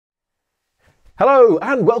Hello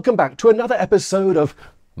and welcome back to another episode of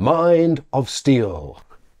Mind of Steel.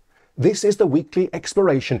 This is the weekly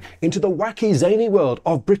exploration into the wacky, zany world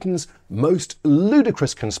of Britain's most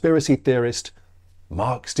ludicrous conspiracy theorist,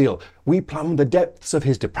 Mark Steele. We plumb the depths of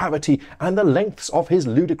his depravity and the lengths of his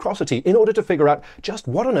ludicrosity in order to figure out just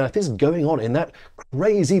what on earth is going on in that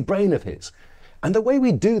crazy brain of his. And the way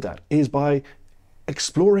we do that is by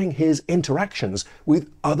exploring his interactions with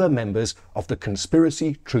other members of the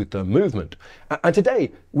conspiracy truther movement. And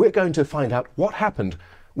today we're going to find out what happened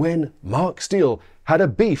when Mark Steele had a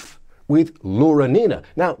beef with Laura Nina.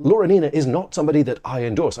 Now, Laura Nina is not somebody that I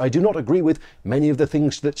endorse. I do not agree with many of the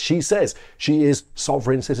things that she says. She is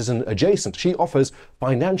sovereign citizen adjacent. She offers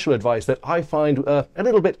financial advice that I find a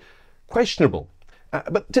little bit questionable.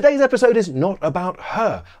 But today's episode is not about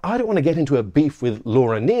her. I don't want to get into a beef with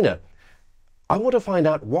Laura Nina. I want to find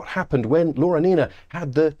out what happened when Laura Nina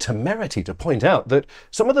had the temerity to point out that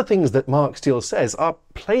some of the things that Mark Steele says are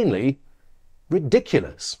plainly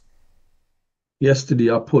ridiculous. Yesterday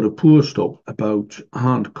I put a post up about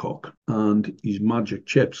Hancock and his magic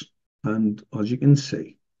chips, and as you can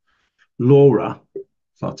see, Laura,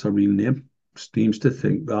 that's her real name, seems to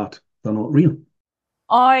think that they're not real.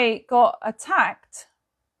 I got attacked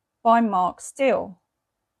by Mark Steele,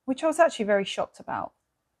 which I was actually very shocked about.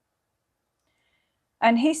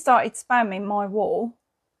 And he started spamming my wall,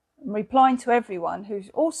 replying to everyone who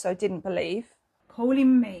also didn't believe.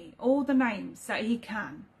 Calling me all the names that he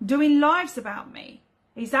can. Doing lives about me.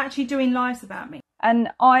 He's actually doing lives about me. And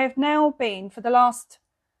I have now been, for the last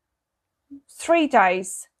 3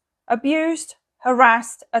 days, abused,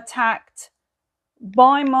 harassed, attacked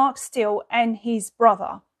by Mark Steele and his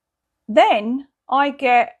brother. Then I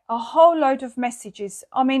get a whole load of messages.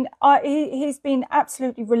 I mean, he's been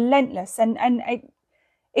absolutely relentless, and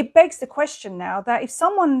it begs the question now that if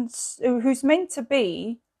someone who's meant to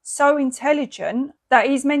be so intelligent, that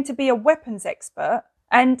he's meant to be a weapons expert,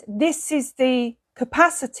 and this is the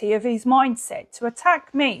capacity of his mindset to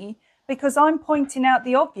attack me because I'm pointing out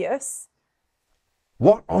the obvious.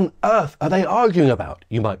 What on earth are they arguing about,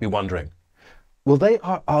 you might be wondering? Well, they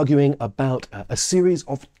are arguing about a series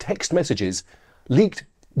of text messages, leaked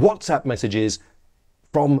WhatsApp messages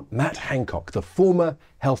from Matt Hancock, the former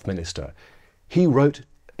health minister. He wrote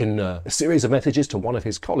in a series of messages to one of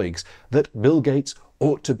his colleagues that Bill Gates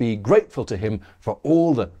ought to be grateful to him for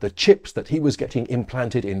all the chips that he was getting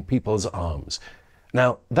implanted in people's arms.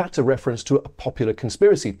 Now, that's a reference to a popular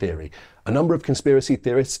conspiracy theory. A number of conspiracy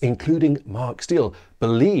theorists, including Mark Steele,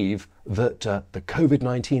 believe that the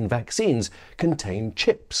COVID-19 vaccines contain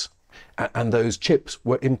chips. And those chips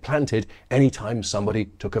were implanted anytime somebody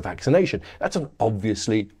took a vaccination. That's an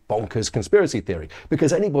obviously bonkers conspiracy theory,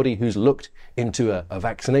 because anybody who's looked into a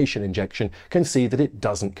vaccination injection can see that it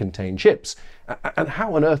doesn't contain chips. And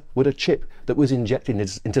how on earth would a chip that was injected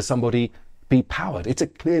into somebody be powered? It's a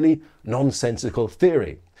clearly nonsensical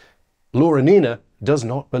theory. Laura Nina does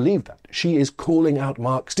not believe that. She is calling out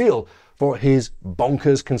Mark Steele for his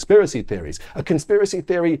bonkers conspiracy theories. A conspiracy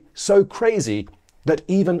theory so crazy that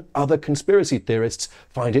even other conspiracy theorists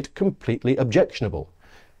find it completely objectionable.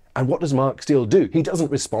 And what does Mark Steele do? He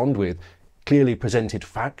doesn't respond with clearly presented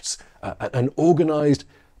facts, an organised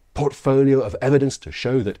portfolio of evidence to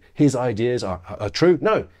show that his ideas are true.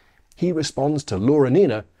 No, he responds to Laura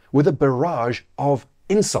Nina with a barrage of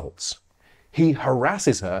insults. He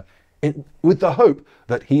harasses her with the hope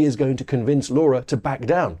that he is going to convince Laura to back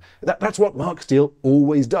down. That's what Mark Steele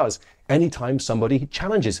always does anytime somebody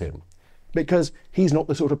challenges him, because he's not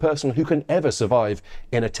the sort of person who can ever survive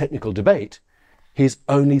in a technical debate. His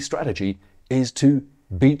only strategy is to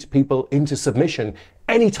beat people into submission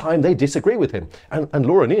anytime they disagree with him. And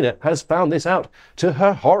Laura Nina has found this out to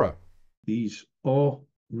her horror. These are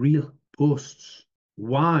real posts.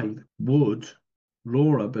 Why would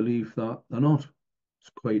Laura believe that they're not? It's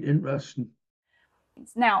quite interesting.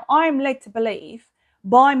 Now, I'm led to believe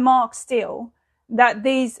by Mark Steele that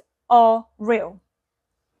these are real.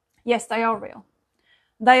 Yes, they are real.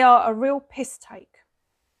 They are a real piss take.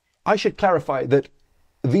 I should clarify that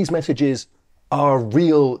these messages are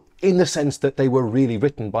real in the sense that they were really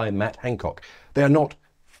written by Matt Hancock. They are not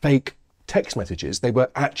fake text messages. They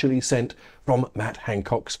were actually sent from Matt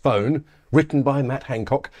Hancock's phone, written by Matt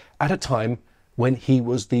Hancock at a time when he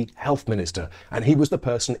was the health minister and he was the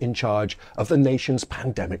person in charge of the nation's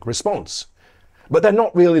pandemic response. But they're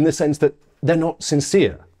not real in the sense that they're not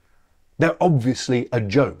sincere. They're obviously a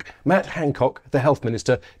joke. Matt Hancock, the health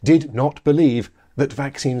minister, did not believe that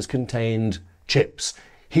vaccines contained chips.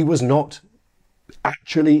 He was not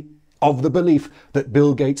actually of the belief that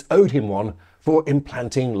Bill Gates owed him one for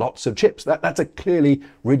implanting lots of chips. That's a clearly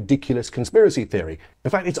ridiculous conspiracy theory.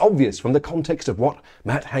 In fact, it's obvious from the context of what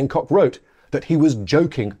Matt Hancock wrote that he was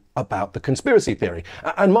joking about the conspiracy theory.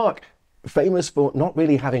 And Mark, famous for not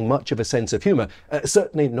really having much of a sense of humour,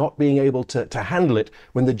 certainly not being able to handle it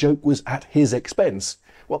when the joke was at his expense,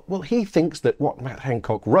 well, he thinks that what Matt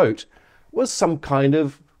Hancock wrote was some kind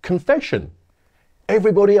of confession.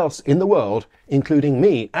 Everybody else in the world, including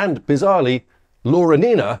me and, bizarrely, Laura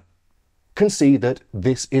Nina, can see that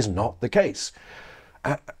this is not the case.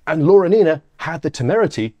 And Laura Nina had the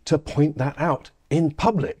temerity to point that out in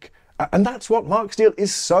public. And that's what Mark Steele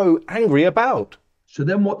is so angry about. So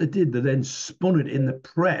then what they did, they then spun it in the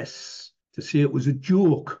press to say it was a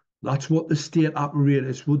joke. That's what the state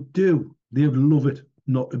apparatus would do. They'd love it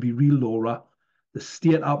not to be real, Laura. The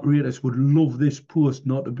state apparatus would love this post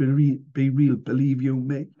not to be real, believe you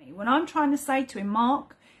me. When I'm trying to say to him,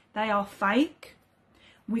 Mark, they are fake.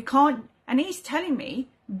 We can't, and he's telling me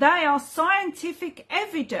they are scientific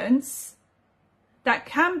evidence that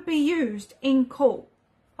can be used in court.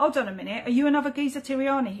 Hold on a minute. Are you another Geezer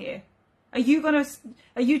Tiriani here? Are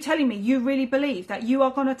you telling me you really believe that you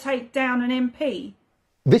are going to take down an MP?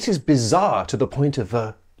 This is bizarre to the point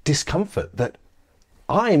of discomfort that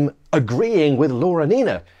I'm agreeing with Laura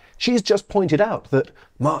Nina. She's just pointed out that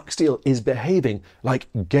Mark Steele is behaving like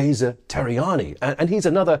Geezer Tiriani, and he's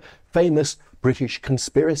another famous British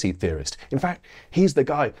conspiracy theorist. In fact, he's the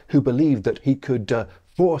guy who believed that he could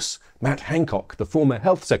force Matt Hancock, the former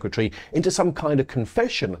health secretary, into some kind of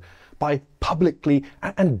confession by publicly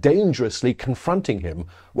and dangerously confronting him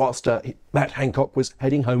whilst Matt Hancock was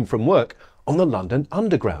heading home from work on the London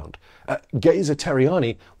Underground. Geezer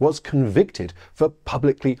Tiriani was convicted for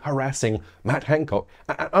publicly harassing Matt Hancock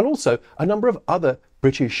and also a number of other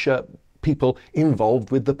British people involved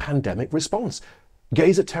with the pandemic response.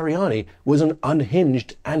 Geezer Tiriani was an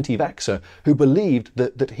unhinged anti-vaxxer who believed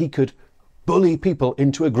that he could bully people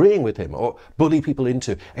into agreeing with him or bully people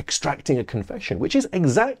into extracting a confession, which is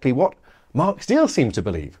exactly what Mark Steele seemed to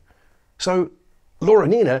believe. So Laura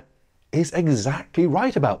Nina is exactly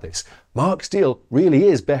right about this. Mark Steele really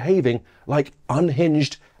is behaving like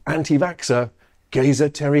unhinged anti-vaxxer Geezer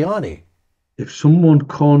Tiriani. If someone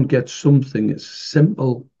can't get something as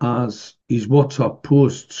simple as his WhatsApp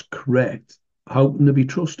posts correct, how can they be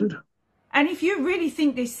trusted? And if you really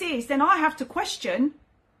think this is, then I have to question,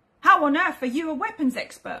 how on earth are you a weapons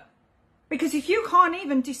expert? Because if you can't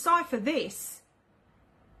even decipher this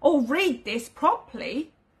or read this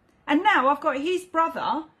properly, and now I've got his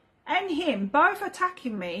brother and him both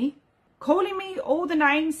attacking me, calling me all the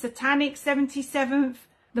names, Satanic, 77th.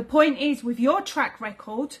 The point is, with your track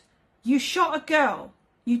record, you shot a girl,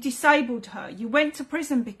 you disabled her, you went to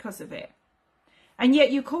prison because of it. And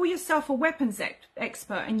yet you call yourself a weapons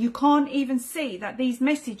expert and you can't even see that these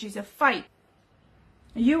messages are fake.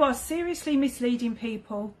 You are seriously misleading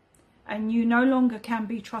people and you no longer can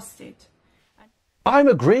be trusted. I'm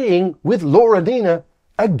agreeing with Laura Nina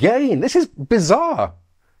again. This is bizarre.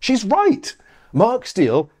 She's right. Mark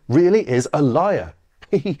Steele really is a liar.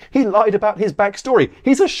 He lied about his backstory.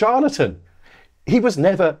 He's a charlatan. He was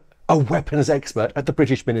never a weapons expert at the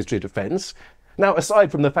British Ministry of Defence. Now,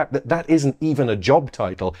 aside from the fact that that isn't even a job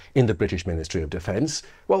title in the British Ministry of Defence,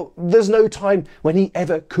 well, there's no time when he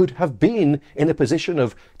ever could have been in a position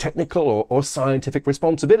of technical or scientific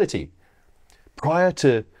responsibility. Prior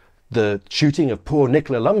to the shooting of poor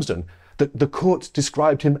Nicola Lumsden, the court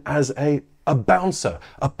described him as a bouncer,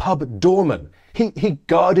 a pub doorman. He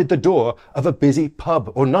guarded the door of a busy pub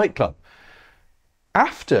or nightclub.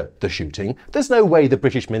 After the shooting, there's no way the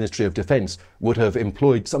British Ministry of Defence would have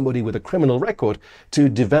employed somebody with a criminal record to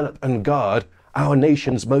develop and guard our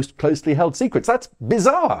nation's most closely held secrets. That's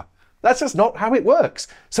bizarre. That's just not how it works.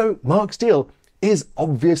 So Mark Steele is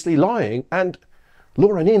obviously lying, and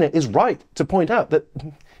Laura Nina is right to point out that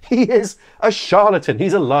he is a charlatan,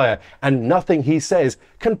 he's a liar, and nothing he says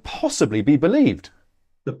can possibly be believed.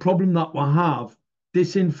 The problem that we have,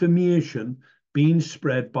 disinformation being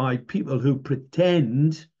spread by people who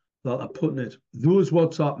pretend that are putting it. Those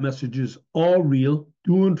WhatsApp messages are real.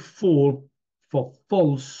 Don't fall for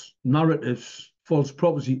false narratives, false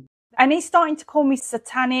prophecy. And he's starting to call me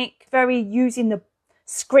satanic, very using the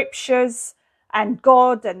scriptures and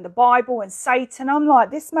God and the Bible and Satan. I'm like,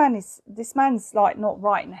 this man's like not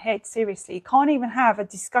right in the head, seriously. He can't even have a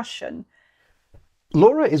discussion.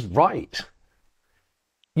 Laura is right.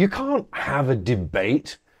 You can't have a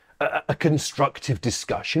debate, a constructive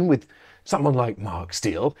discussion with someone like Mark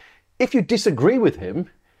Steele. If you disagree with him,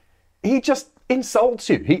 he just insults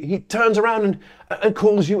you. He turns around and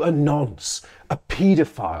calls you a nonce, a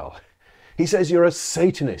paedophile. He says you're a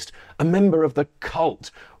Satanist, a member of the cult,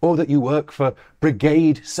 or that you work for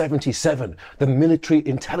Brigade 77, the military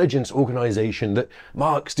intelligence organization that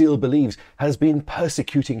Mark Steele believes has been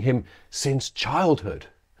persecuting him since childhood.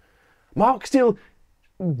 Mark Steele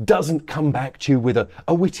doesn't come back to you with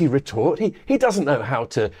a witty retort. He doesn't know how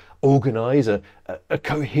to organise a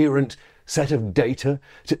coherent set of data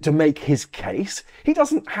to make his case. He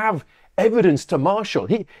doesn't have evidence to marshal.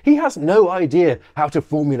 He has no idea how to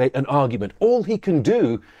formulate an argument. All he can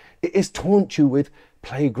do is taunt you with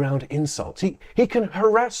playground insults. He can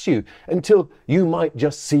harass you until you might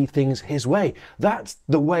just see things his way. That's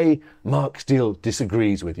the way Mark Steele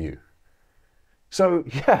disagrees with you. So,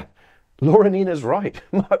 yeah, Laura Nina's right.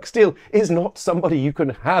 Mark Steele is not somebody you can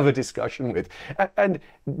have a discussion with. And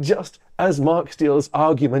just as Mark Steele's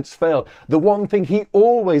arguments fail, the one thing he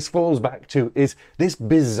always falls back to is this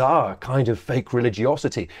bizarre kind of fake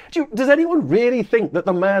religiosity. Does anyone really think that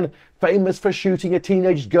the man famous for shooting a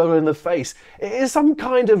teenage girl in the face is some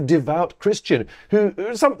kind of devout Christian,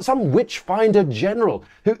 some witch finder general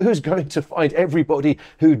who's going to find everybody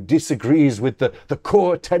who disagrees with the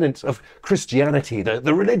core tenets of Christianity,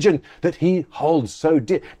 the religion that he holds so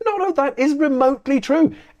dear? None of that is remotely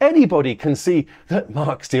true. Anybody can see that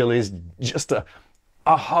Mark Steele is just a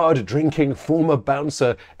hard-drinking former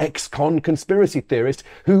bouncer, ex-con conspiracy theorist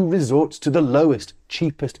who resorts to the lowest,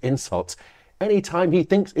 cheapest insults anytime he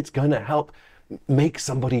thinks it's going to help make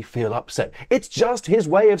somebody feel upset. It's just his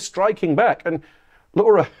way of striking back. And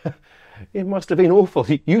Laura, it must have been awful.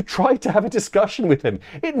 You tried to have a discussion with him.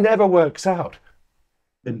 It never works out.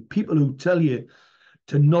 And people who tell you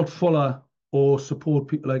to not follow or support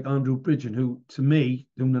people like Andrew Bridgen, who, to me,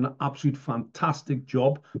 doing an absolute fantastic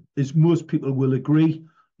job, as most people will agree.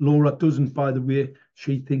 Laura doesn't, by the way.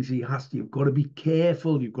 She thinks he has to. You've got to be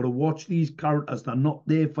careful. You've got to watch these characters. They're not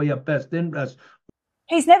there for your best interest.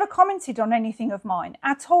 He's never commented on anything of mine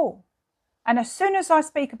at all. And as soon as I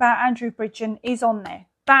speak about Andrew Bridgen, he's on there.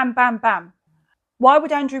 Bam, bam, bam. Why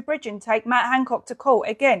would Andrew Bridgen take Matt Hancock to court?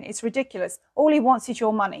 Again, it's ridiculous. All he wants is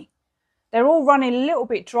your money. They're all running a little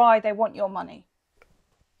bit dry. They want your money.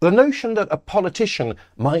 The notion that a politician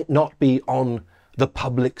might not be on the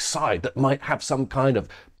public side, that might have some kind of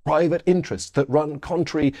private interests that run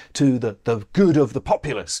contrary to the good of the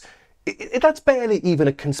populace, that's barely even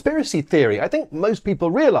a conspiracy theory. I think most people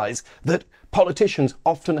realise that politicians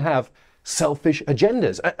often have selfish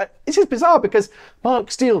agendas. This is bizarre because Mark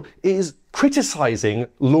Steele is criticising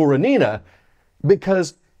Laura Nina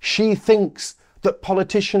because she thinks that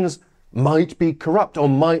politicians might be corrupt or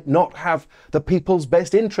might not have the people's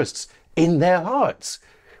best interests in their hearts,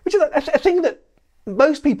 which is a thing that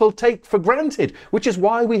most people take for granted, which is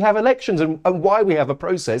why we have elections and why we have a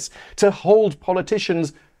process to hold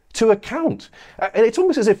politicians to account. And it's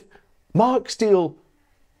almost as if Mark Steele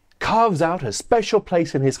carves out a special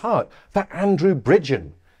place in his heart for Andrew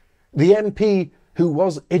Bridgen, the MP who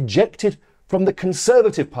was ejected from the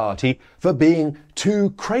Conservative Party for being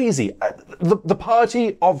too crazy. The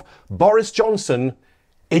party of Boris Johnson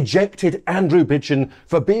ejected Andrew Bridgen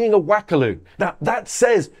for being a wackaloo. Now, that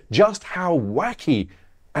says just how wacky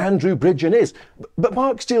Andrew Bridgen is. But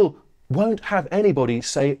Mark Steele won't have anybody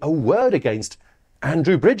say a word against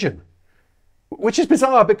Andrew Bridgen, which is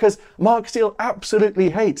bizarre because Mark Steele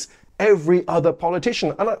absolutely hates every other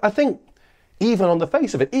politician. And I think even on the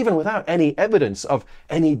face of it, even without any evidence of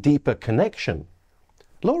any deeper connection,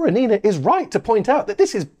 Laura Nina is right to point out that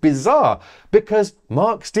this is bizarre because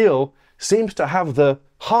Mark Steele seems to have the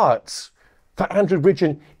hearts for Andrew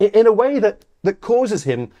Bridgen in a way that causes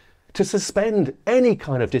him to suspend any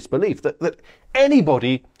kind of disbelief, that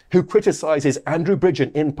anybody who criticises Andrew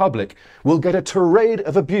Bridgen in public will get a tirade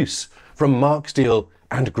of abuse from Mark Steele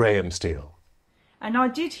and Graham Steele. And I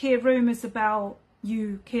did hear rumours about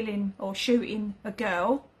you killing or shooting a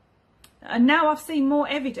girl, and now I've seen more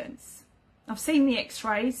evidence. I've seen the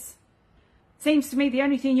x-rays. Seems to me the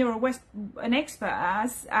only thing you're an expert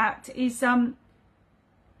at is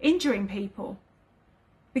injuring people,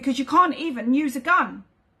 because you can't even use a gun.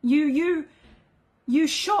 You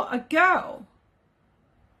shot a girl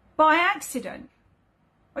by accident.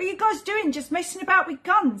 What are you guys doing? Just messing about with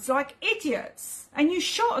guns like idiots, and you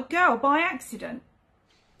shot a girl by accident.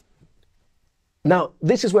 Now,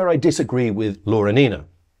 this is where I disagree with Laura Nina.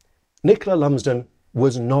 Nicola Lumsden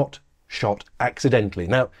was not shot accidentally.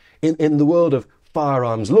 Now, in the world of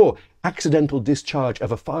firearms law, accidental discharge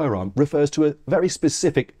of a firearm refers to a very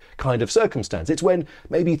specific kind of circumstance. It's when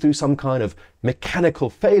maybe through some kind of mechanical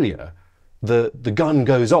failure, the gun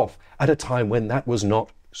goes off at a time when that was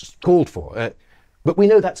not called for. But we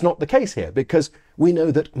know that's not the case here, because we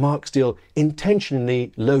know that Mark Steele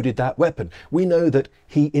intentionally loaded that weapon. We know that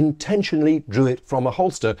he intentionally drew it from a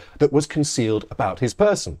holster that was concealed about his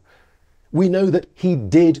person. We know that he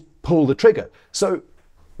did pull the trigger. So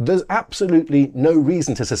there's absolutely no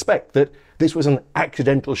reason to suspect that this was an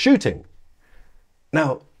accidental shooting.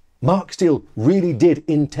 Now, Mark Steele really did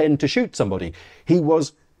intend to shoot somebody. He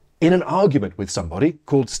was in an argument with somebody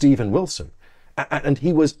called Stephen Wilson, and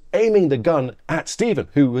he was aiming the gun at Stephen,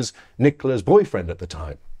 who was Nicola's boyfriend at the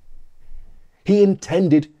time. He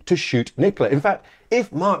intended to shoot Nicola. In fact,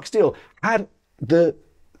 if Mark Steele had the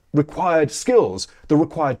required skills, the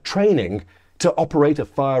required training to operate a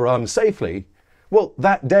firearm safely, well,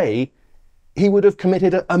 that day he would have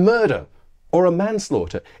committed a murder or a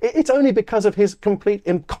manslaughter. It's only because of his complete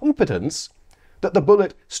incompetence that the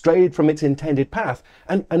bullet strayed from its intended path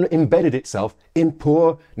and embedded itself in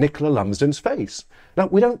poor Nicola Lumsden's face. Now,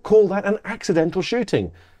 we don't call that an accidental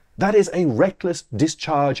shooting. That is a reckless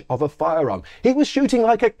discharge of a firearm. He was shooting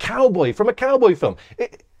like a cowboy from a cowboy film.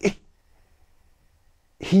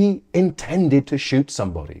 He intended to shoot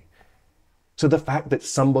somebody. So the fact that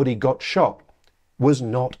somebody got shot was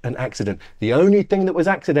not an accident. The only thing that was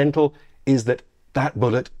accidental is that that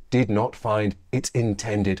bullet did not find its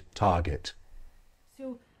intended target.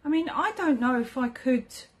 So, I mean, I don't know if I could,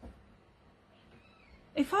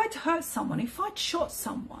 if I'd hurt someone, if I'd shot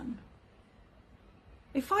someone,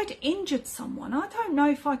 if I'd injured someone, I don't know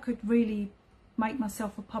if I could really make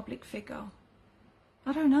myself a public figure.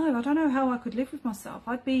 I don't know how I could live with myself.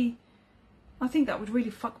 I think that would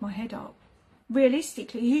really fuck my head up.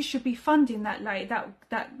 Realistically, he should be funding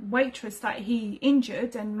that waitress that he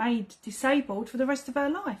injured and made disabled for the rest of her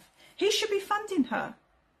life. He should be funding her.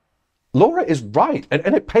 Laura is right,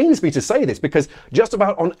 and it pains me to say this, because just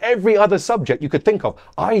about on every other subject you could think of,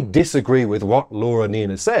 I disagree with what Laura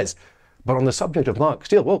Nina says. But on the subject of Mark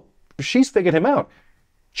Steele, well, she's figured him out.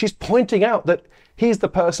 She's pointing out that he's the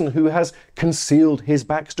person who has concealed his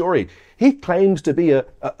backstory. He claims to be a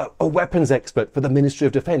weapons expert for the Ministry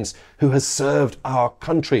of Defence who has served our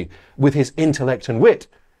country with his intellect and wit.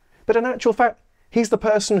 But in actual fact, he's the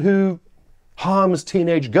person who harms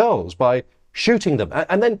teenage girls by shooting them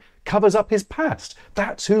and then covers up his past.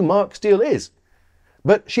 That's who Mark Steele is.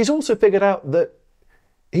 But she's also figured out that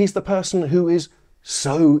he's the person who is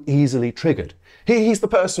so easily triggered. He's the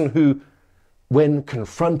person who, when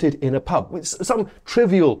confronted in a pub with some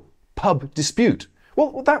trivial pub dispute,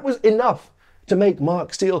 well, that was enough to make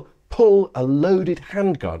Mark Steele pull a loaded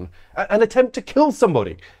handgun and attempt to kill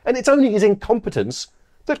somebody. And it's only his incompetence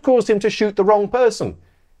that caused him to shoot the wrong person.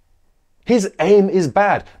 His aim is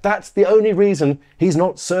bad. That's the only reason he's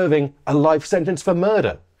not serving a life sentence for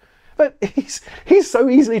murder. But he's so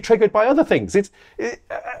easily triggered by other things. It's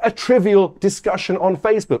a trivial discussion on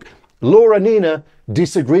Facebook. Laura Nina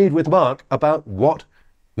disagreed with Mark about what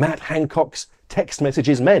Matt Hancock's text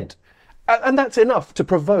messages meant. And that's enough to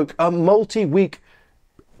provoke a multi-week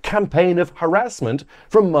campaign of harassment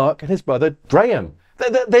from Mark and his brother Graham.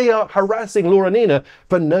 They are harassing Laura Nina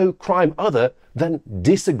for no crime other than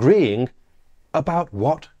disagreeing about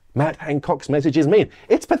what Matt Hancock's messages mean.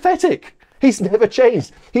 It's pathetic. He's never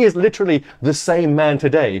changed. He is literally the same man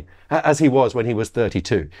today as he was when he was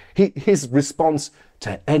 32. His response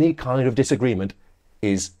to any kind of disagreement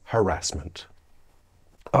is harassment.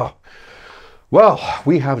 Oh, well,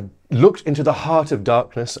 we have looked into the heart of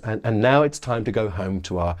darkness, and now it's time to go home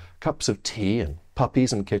to our cups of tea and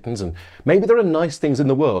puppies and kittens, and maybe there are nice things in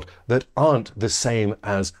the world that aren't the same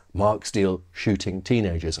as Mark Steele shooting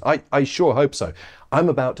teenagers. I sure hope so. I'm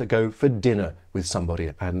about to go for dinner with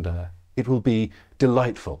somebody, and it will be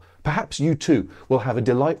delightful. Perhaps you too will have a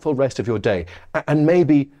delightful rest of your day, and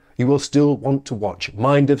maybe you will still want to watch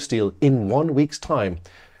Mind of Steel in 1 week's time,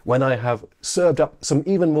 when I have served up some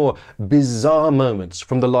even more bizarre moments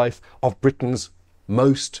from the life of Britain's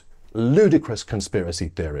most ludicrous conspiracy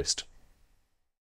theorist.